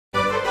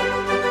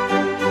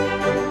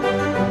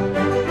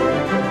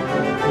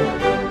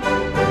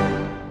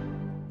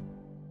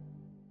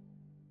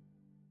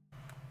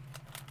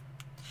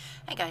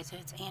guys,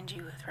 it's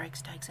Angie with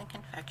Rags, Tags, and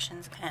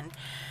Confections, and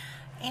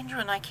Andrew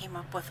and I came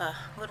up with a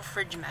little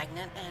fridge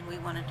magnet, and we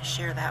wanted to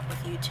share that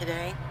with you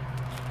today.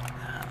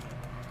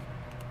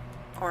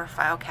 Or a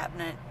file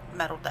cabinet,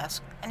 metal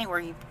desk, anywhere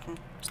you can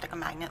stick a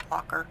magnet,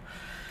 locker.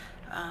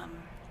 I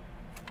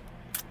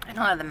don't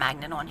have the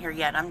magnet on here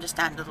yet. I'm just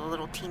down to the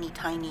little teeny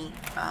tiny,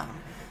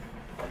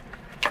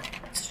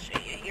 let's show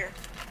you here.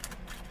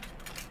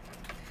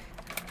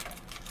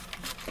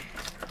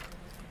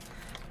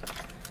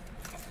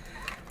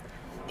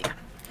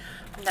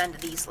 Down to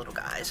these little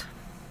guys,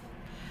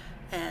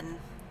 and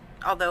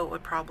although it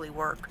would probably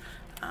work,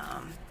 I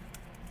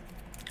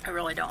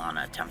really don't want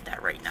to attempt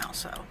that right now,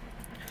 so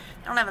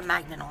I don't have a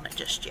magnet on it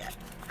just yet.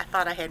 I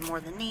thought I had more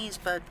than these,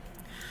 but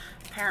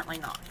apparently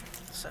not,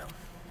 so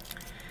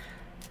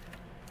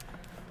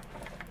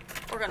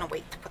we're gonna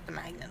wait to put the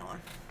magnet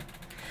on.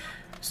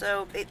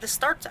 So this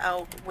starts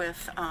out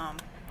with a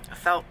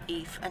felt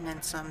leaf and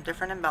then some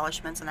different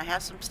embellishments, and I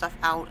have some stuff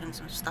out and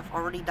some stuff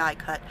already die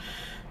cut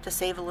to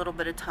save a little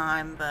bit of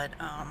time, but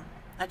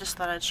I just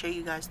thought I'd show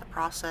you guys the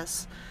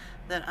process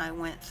that I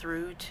went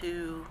through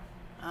to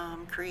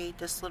create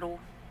this little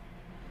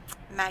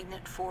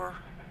magnet for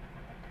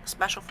a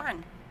special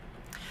friend.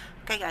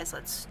 Okay guys,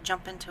 let's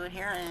jump into it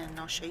here and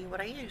I'll show you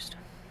what I used.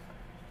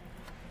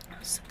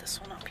 I'll set this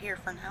one up here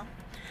for now.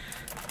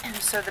 And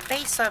so the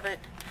base of it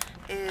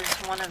is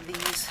one of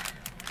these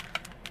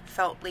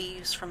felt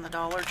leaves from the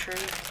Dollar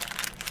Tree.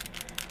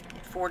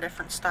 4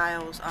 different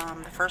styles.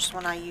 The first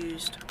one I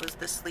used was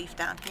this leaf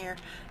down here,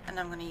 and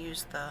I'm going to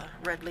use the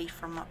red leaf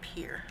from up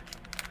here.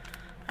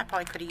 I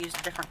probably could have used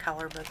a different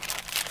color, but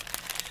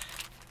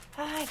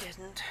I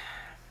didn't.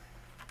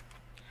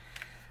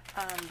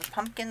 The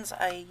pumpkins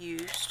I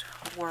used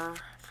were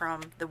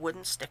from the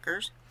wooden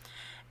stickers,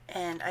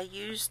 and I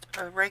used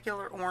a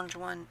regular orange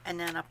one and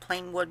then a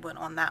plain wood one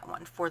on that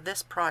one. For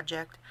this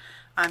project,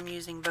 I'm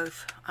using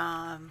both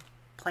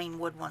plain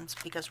wood ones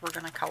because we're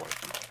going to color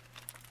them.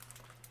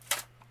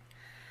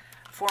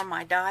 For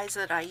my dies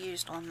that I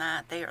used on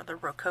that, they are the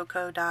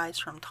Rococo dies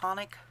from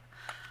Tonic.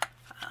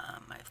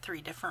 I have 3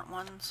 different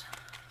ones.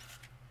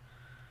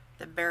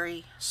 The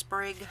berry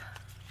sprig,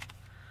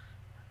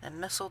 the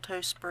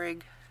mistletoe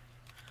sprig,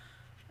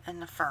 and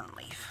the fern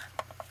leaf,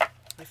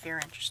 if you're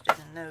interested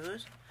in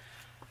those.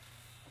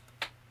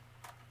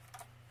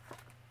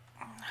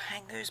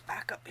 Hang those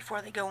back up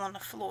before they go on the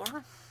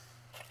floor.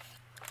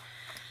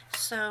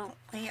 So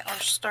we are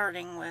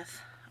starting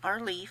with our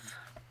leaf,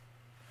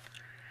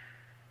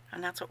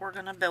 and that's what we're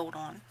going to build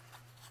on.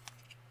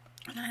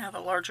 And I have a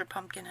larger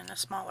pumpkin and a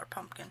smaller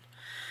pumpkin.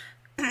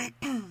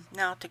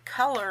 Now to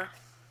color,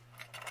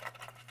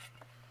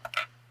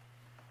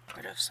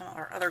 rid of some of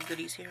our other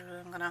goodies here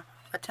that I'm going to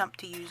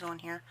attempt to use on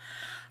here.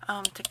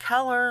 To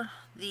color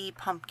the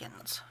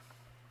pumpkins,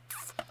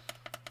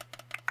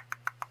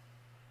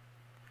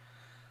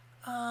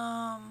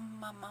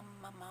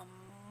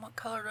 what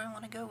color do I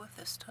want to go with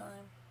this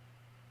time?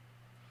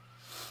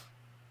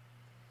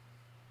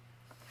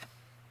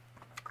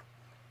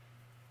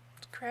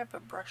 Grab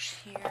a brush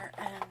here,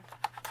 and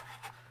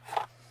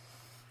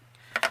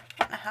I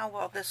don't know how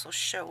well this will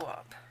show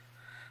up.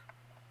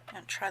 I'm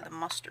going to try the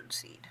mustard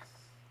seed.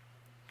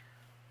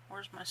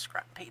 Where's my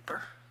scrap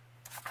paper?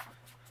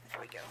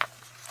 There we go.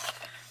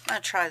 I'm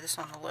going to try this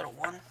on the little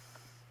one.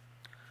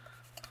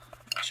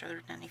 Make sure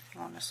there's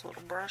anything on this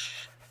little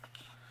brush.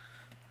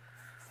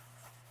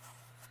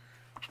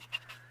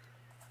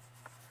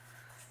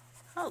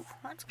 Oh,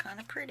 that's kind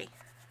of pretty.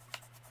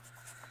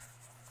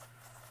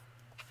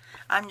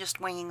 I'm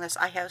just winging this.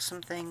 I have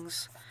some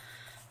things,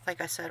 like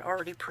I said,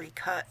 already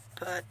pre-cut,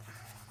 but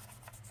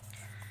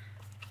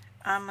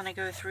I'm going to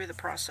go through the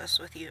process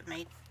with you. It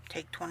may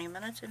take 20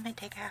 minutes, it may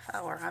take a half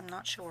hour, I'm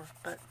not sure,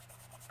 but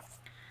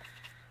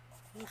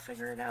we'll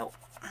figure it out.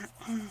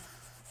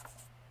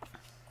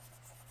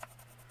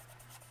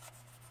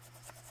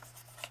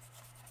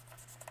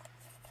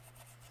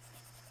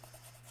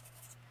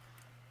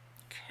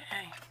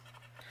 Okay,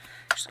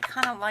 actually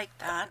kind of like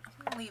that. I'm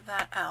going to leave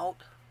that out.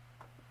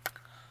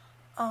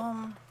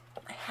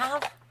 I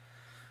have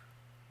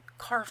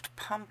carved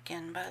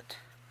pumpkin, but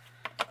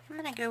I'm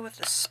going to go with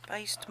the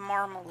spiced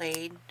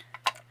marmalade,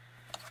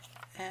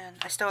 and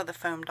I still have the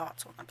foam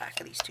dots on the back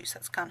of these two, so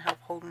that's kind of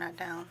help holding that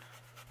down.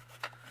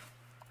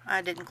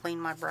 I didn't clean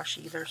my brush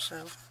either,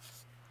 so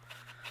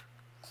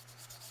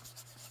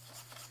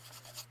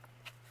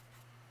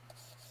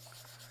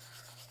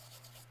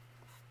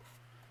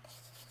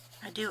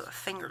I do a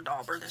finger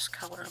dauber this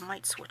color. I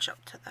might switch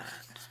up to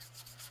that.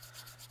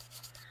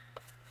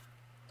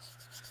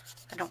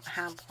 I don't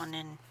have one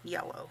in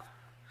yellow.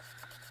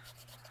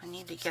 I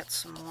need to get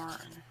some more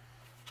in.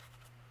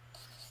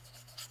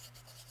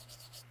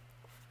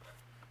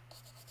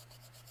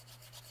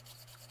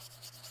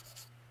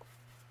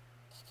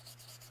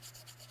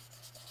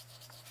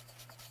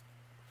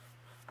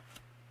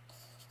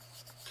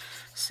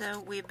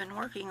 So we've been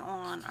working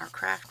on our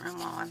craft room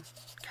while I'm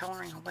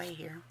coloring away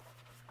here.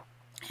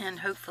 And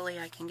hopefully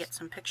I can get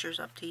some pictures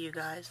up to you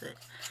guys that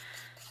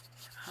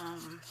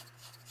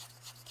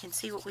can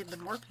see what we've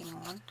been working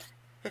on.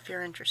 if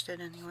you're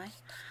interested anyway.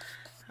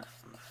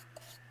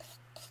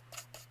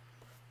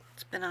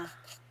 It's been a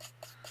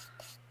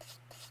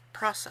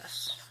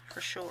process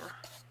for sure.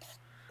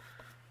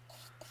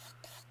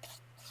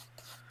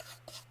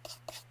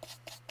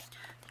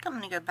 I think I'm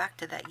going to go back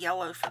to that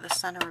yellow for the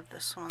center of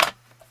this one.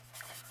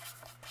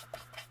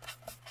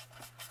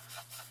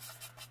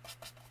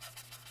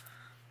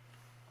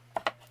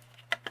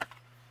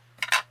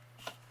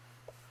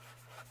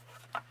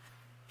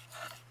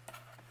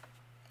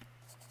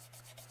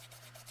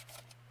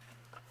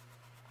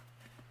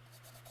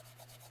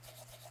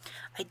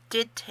 I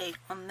did take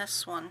on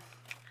this one,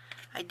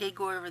 I did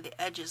go over the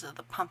edges of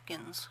the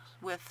pumpkins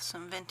with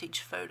some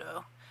vintage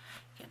photo.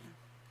 You can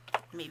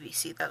maybe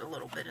see that a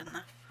little bit in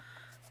the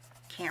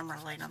camera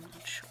light, I'm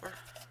not sure.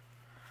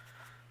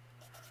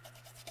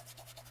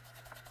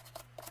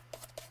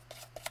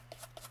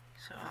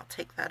 So I'll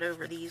take that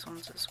over these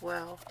ones as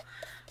well.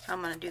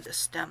 I'm going to do the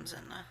stems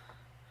in the...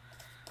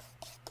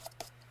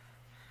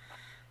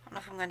 I don't know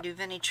if I'm going to do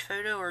vintage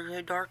photo or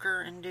go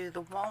darker and do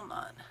the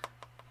walnut.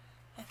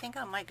 I think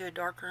I might go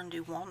darker and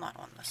do walnut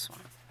on this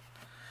one,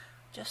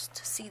 just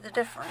to see the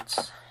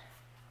difference.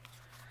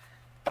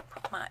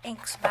 Put my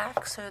inks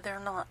back so they're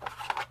not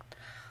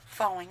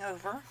falling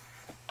over.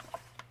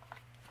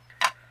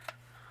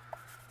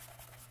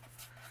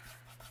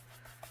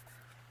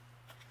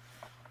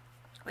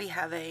 We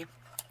have a,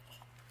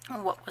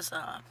 what was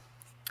a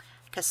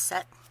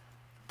cassette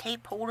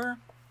tape holder.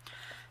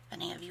 If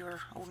any of you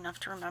are old enough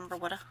to remember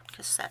what a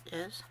cassette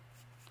is.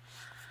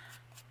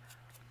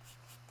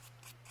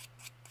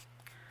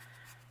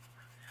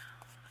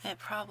 It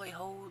probably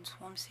holds,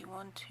 let me see,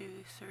 1,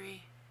 2,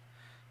 3,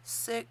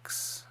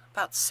 6,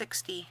 about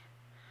 60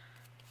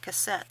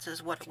 cassettes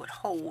is what it would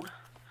hold.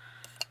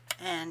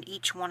 And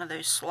each one of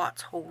those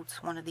slots holds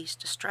one of these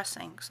distress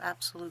inks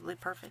absolutely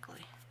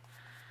perfectly.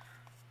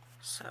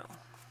 So,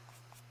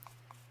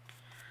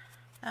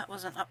 that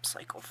was an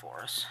upcycle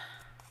for us.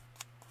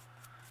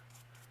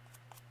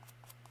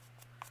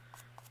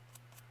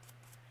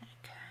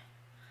 Okay.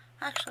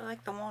 I actually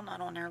like the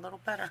walnut on there a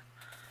little better.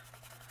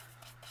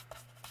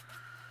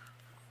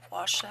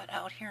 Wash that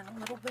out here in a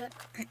little bit.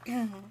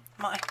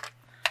 My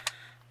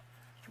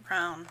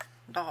brown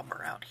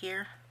dauber out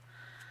here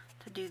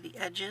to do the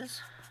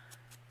edges.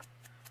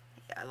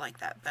 Yeah, I like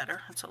that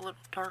better. It's a little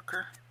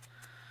darker,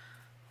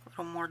 a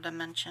little more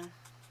dimension.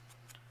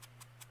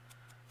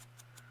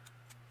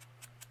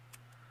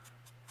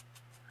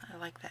 I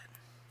like that.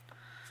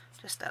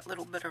 Just that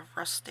little bit of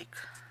rustic.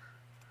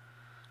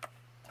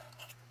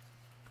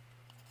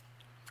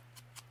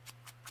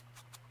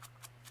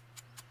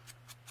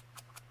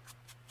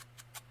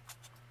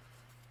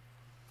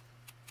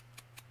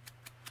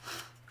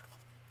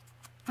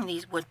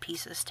 These wood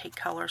pieces take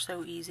color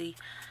so easy.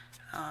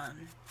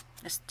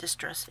 This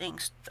distress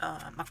inks,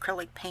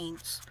 acrylic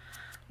paints,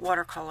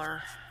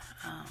 watercolor.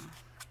 You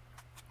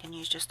can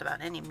use just about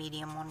any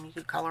medium one. You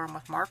could color them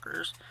with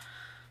markers,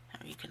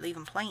 or you could leave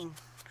them plain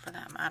for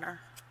that matter.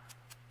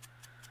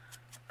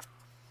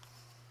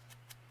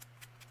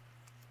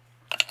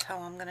 That's how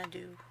I'm going to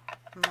do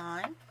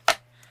mine.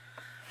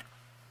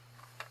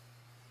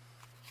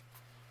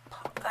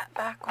 Pop that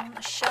back on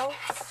the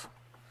shelf.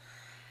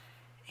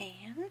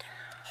 And,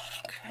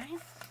 okay.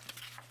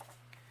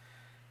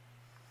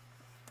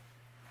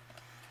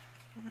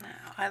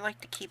 Now, I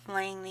like to keep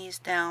laying these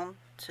down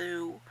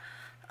to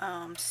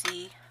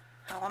see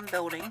how I'm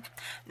building.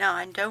 Now,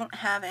 I don't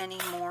have any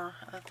more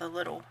of the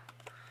little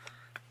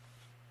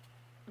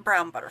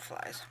brown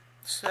butterflies.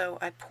 So,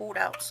 I pulled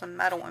out some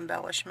metal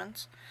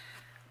embellishments.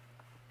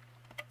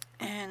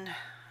 And I'm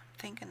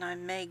thinking I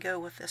may go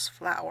with this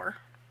flower.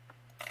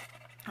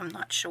 I'm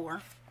not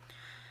sure.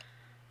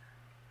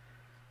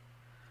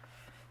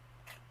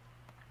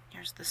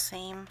 Here's the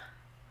same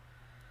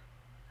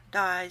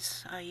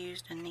dies I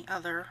used in the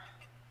other.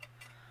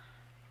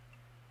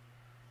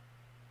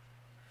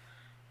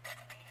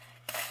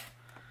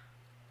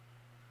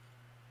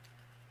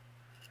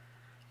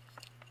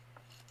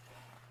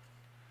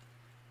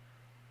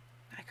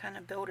 I kind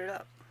of build it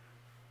up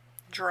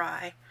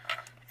dry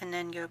and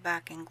then go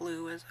back and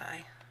glue as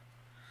I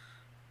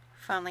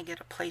finally get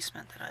a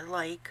placement that I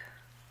like.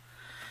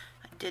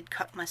 I did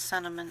cut my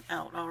sentiment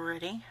out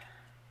already.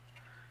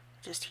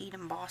 Just heat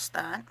emboss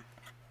that.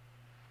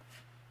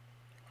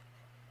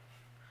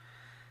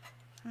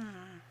 I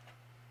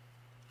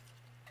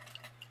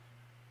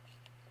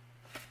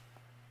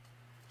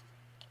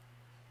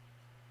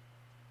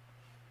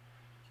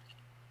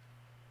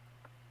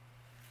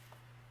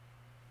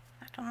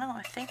don't know,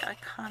 I think I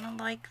kind of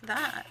like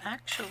that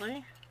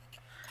actually.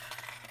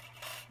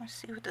 Let's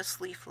see what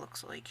this leaf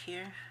looks like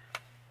here.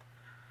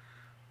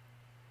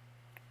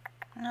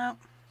 Nope,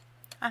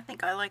 I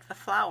think I like the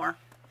flower.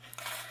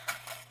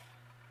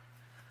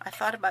 I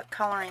thought about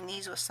coloring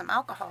these with some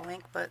alcohol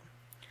ink, but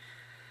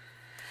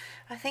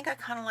I think I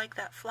kind of like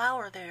that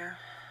flower there,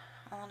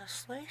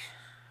 honestly.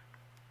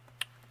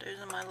 Those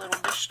are my little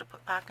dish to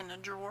put back in the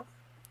drawer.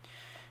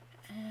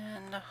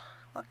 And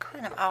what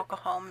kind of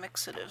alcohol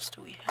mixatives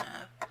do we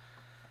have?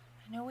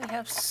 I I know we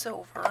have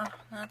silver.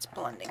 That's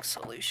blending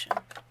solution.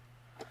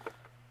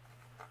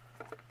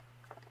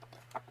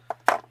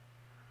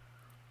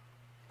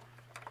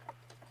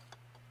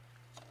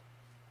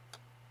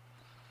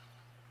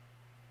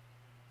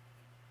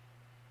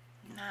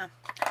 Nah,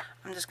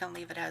 I'm just going to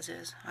leave it as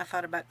is. I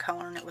thought about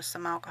coloring it with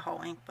some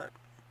alcohol ink, but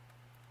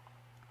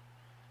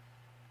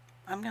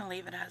I'm going to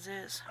leave it as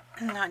is.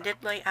 Now, I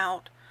did lay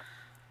out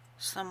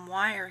some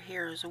wire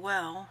here as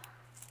well.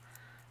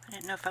 I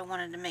didn't know if I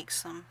wanted to make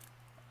some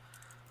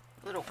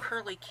little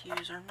curly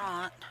cues or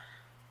not.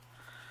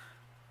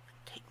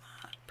 Take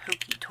my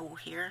pokey tool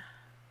here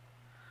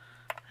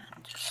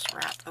and just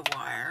wrap the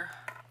wire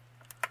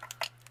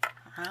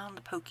around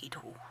the pokey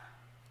tool.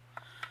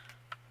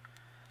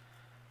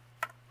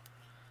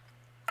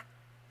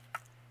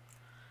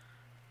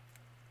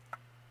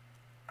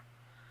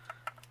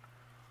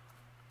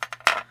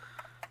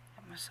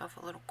 Give myself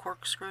a little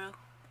corkscrew.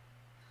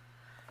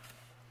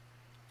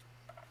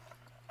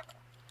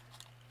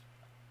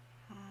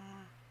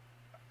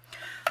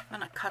 I'm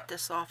going to cut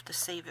this off to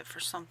save it for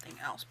something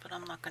else, but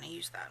I'm not going to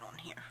use that on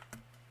here.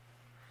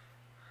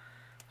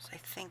 So I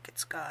think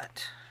it's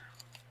got,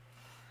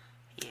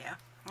 yeah,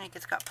 I think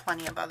it's got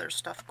plenty of other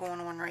stuff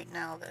going on right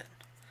now that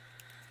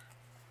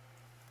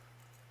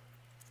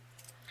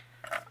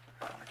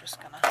we're just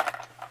going to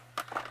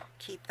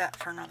keep that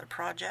for another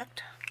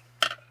project.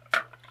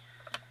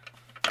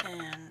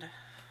 And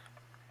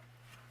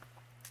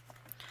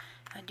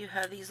I do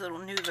have these little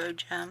Nouveau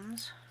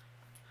gems.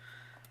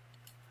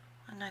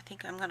 And I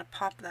think I'm going to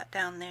pop that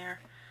down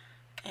there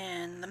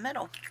in the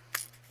middle.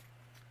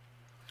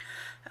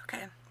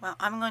 Okay, well,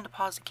 I'm going to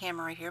pause the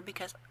camera right here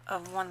because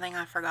of one thing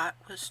I forgot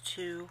was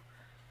to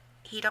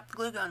heat up the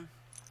glue gun,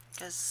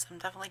 because I'm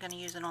definitely going to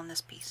use it on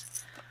this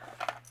piece.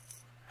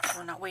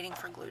 We're not waiting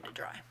for glue to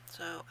dry,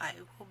 so I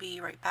will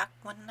be right back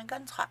when the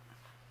gun's hot.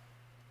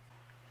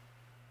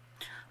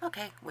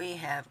 Okay, we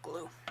have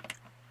glue.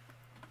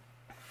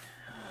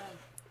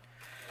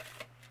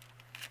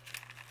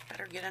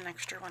 Better get an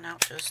extra one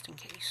out just in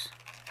case.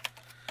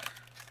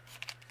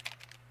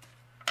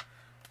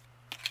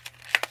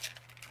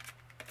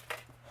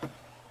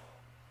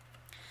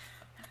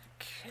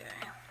 Okay,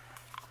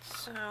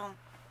 so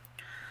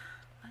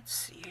let's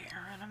see here.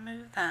 We're going to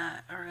move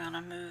that, we're going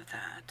to move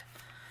that.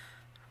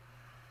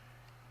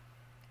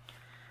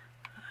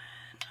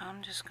 And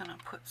I'm just going to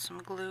put some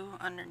glue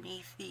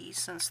underneath these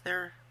since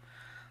they're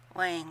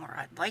laying where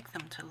I'd like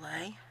them to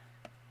lay.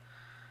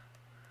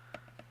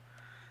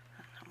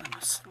 I'm going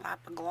to slap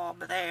a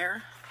glob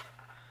there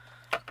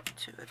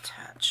to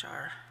attach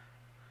our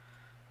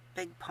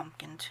big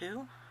pumpkin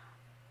to.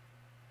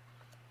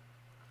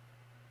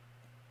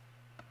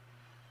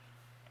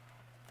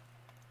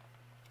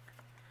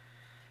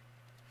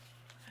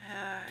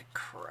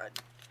 Crud.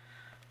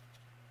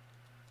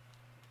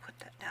 Put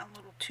that down a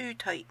little too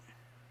tight.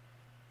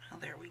 Oh,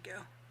 there we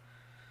go.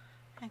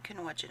 I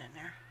can wedge it in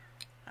there.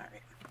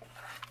 Alright.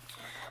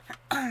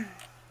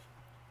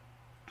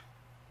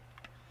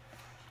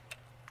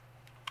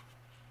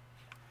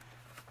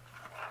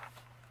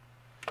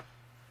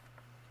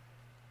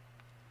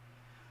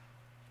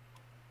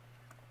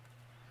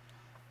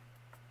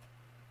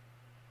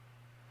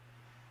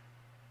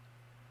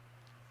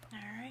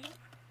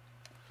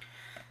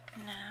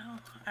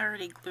 I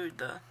already glued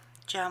the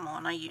gem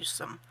on. I used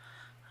some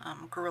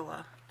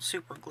Gorilla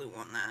super glue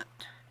on that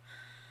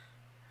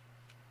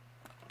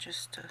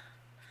just to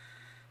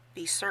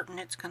be certain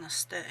it's going to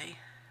stay.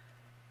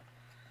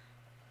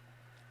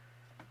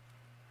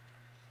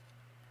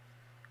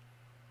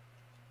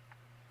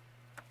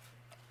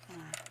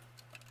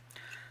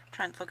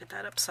 Trying to look at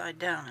that upside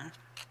down and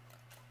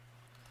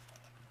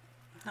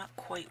not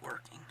quite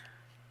working.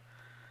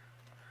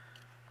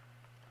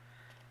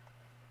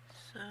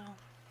 So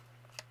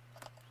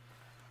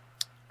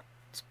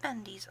let's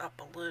bend these up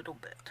a little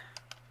bit.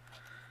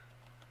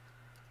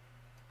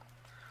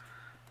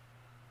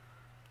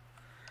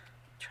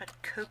 Try to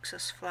coax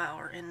this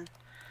flower in,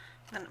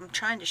 and I'm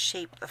trying to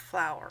shape the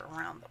flower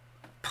around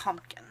the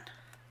pumpkin.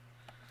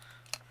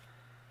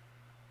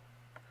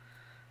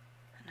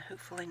 And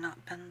hopefully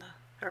not bend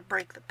the, or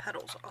break the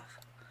petals off.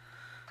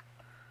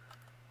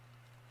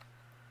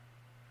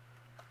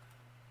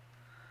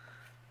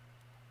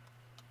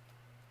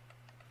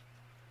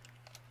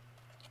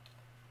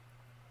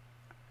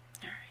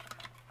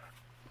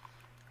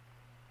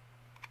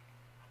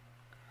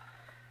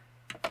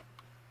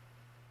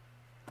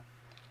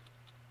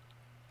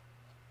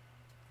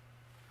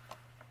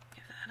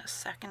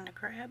 Second to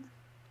grab.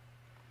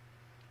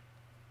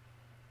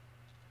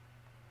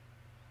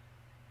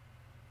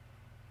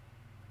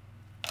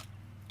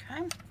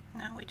 Okay,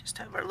 now we just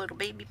have our little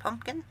baby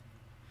pumpkin,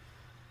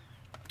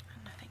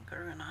 and I think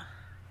we're gonna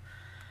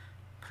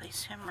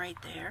place him right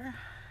there.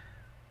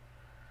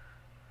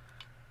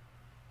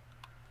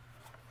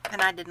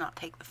 And I did not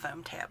take the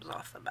foam tabs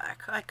off the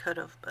back. I could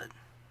have, but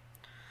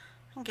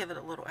I'll give it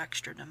a little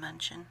extra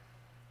dimension.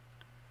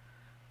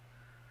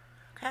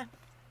 Okay.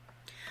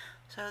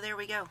 So there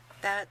we go.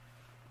 That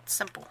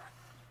simple.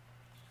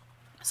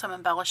 Some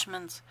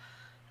embellishments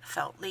a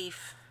felt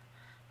leaf,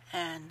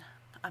 and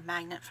a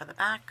magnet for the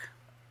back.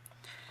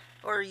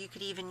 Or you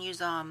could even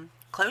use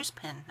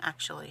clothespin,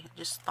 actually.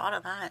 Just thought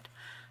of that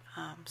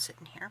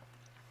sitting here.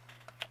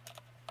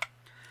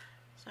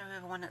 So we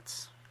have one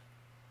that's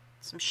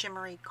some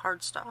shimmery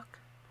cardstock,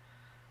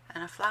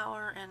 and a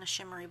flower, and a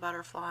shimmery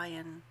butterfly,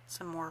 and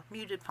some more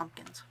muted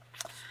pumpkins.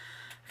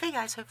 Okay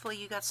guys, hopefully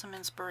you got some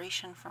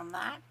inspiration from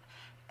that,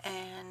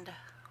 and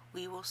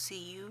we will see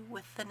you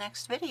with the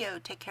next video.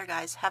 Take care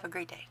guys. Have a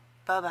great day.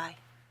 Bye bye.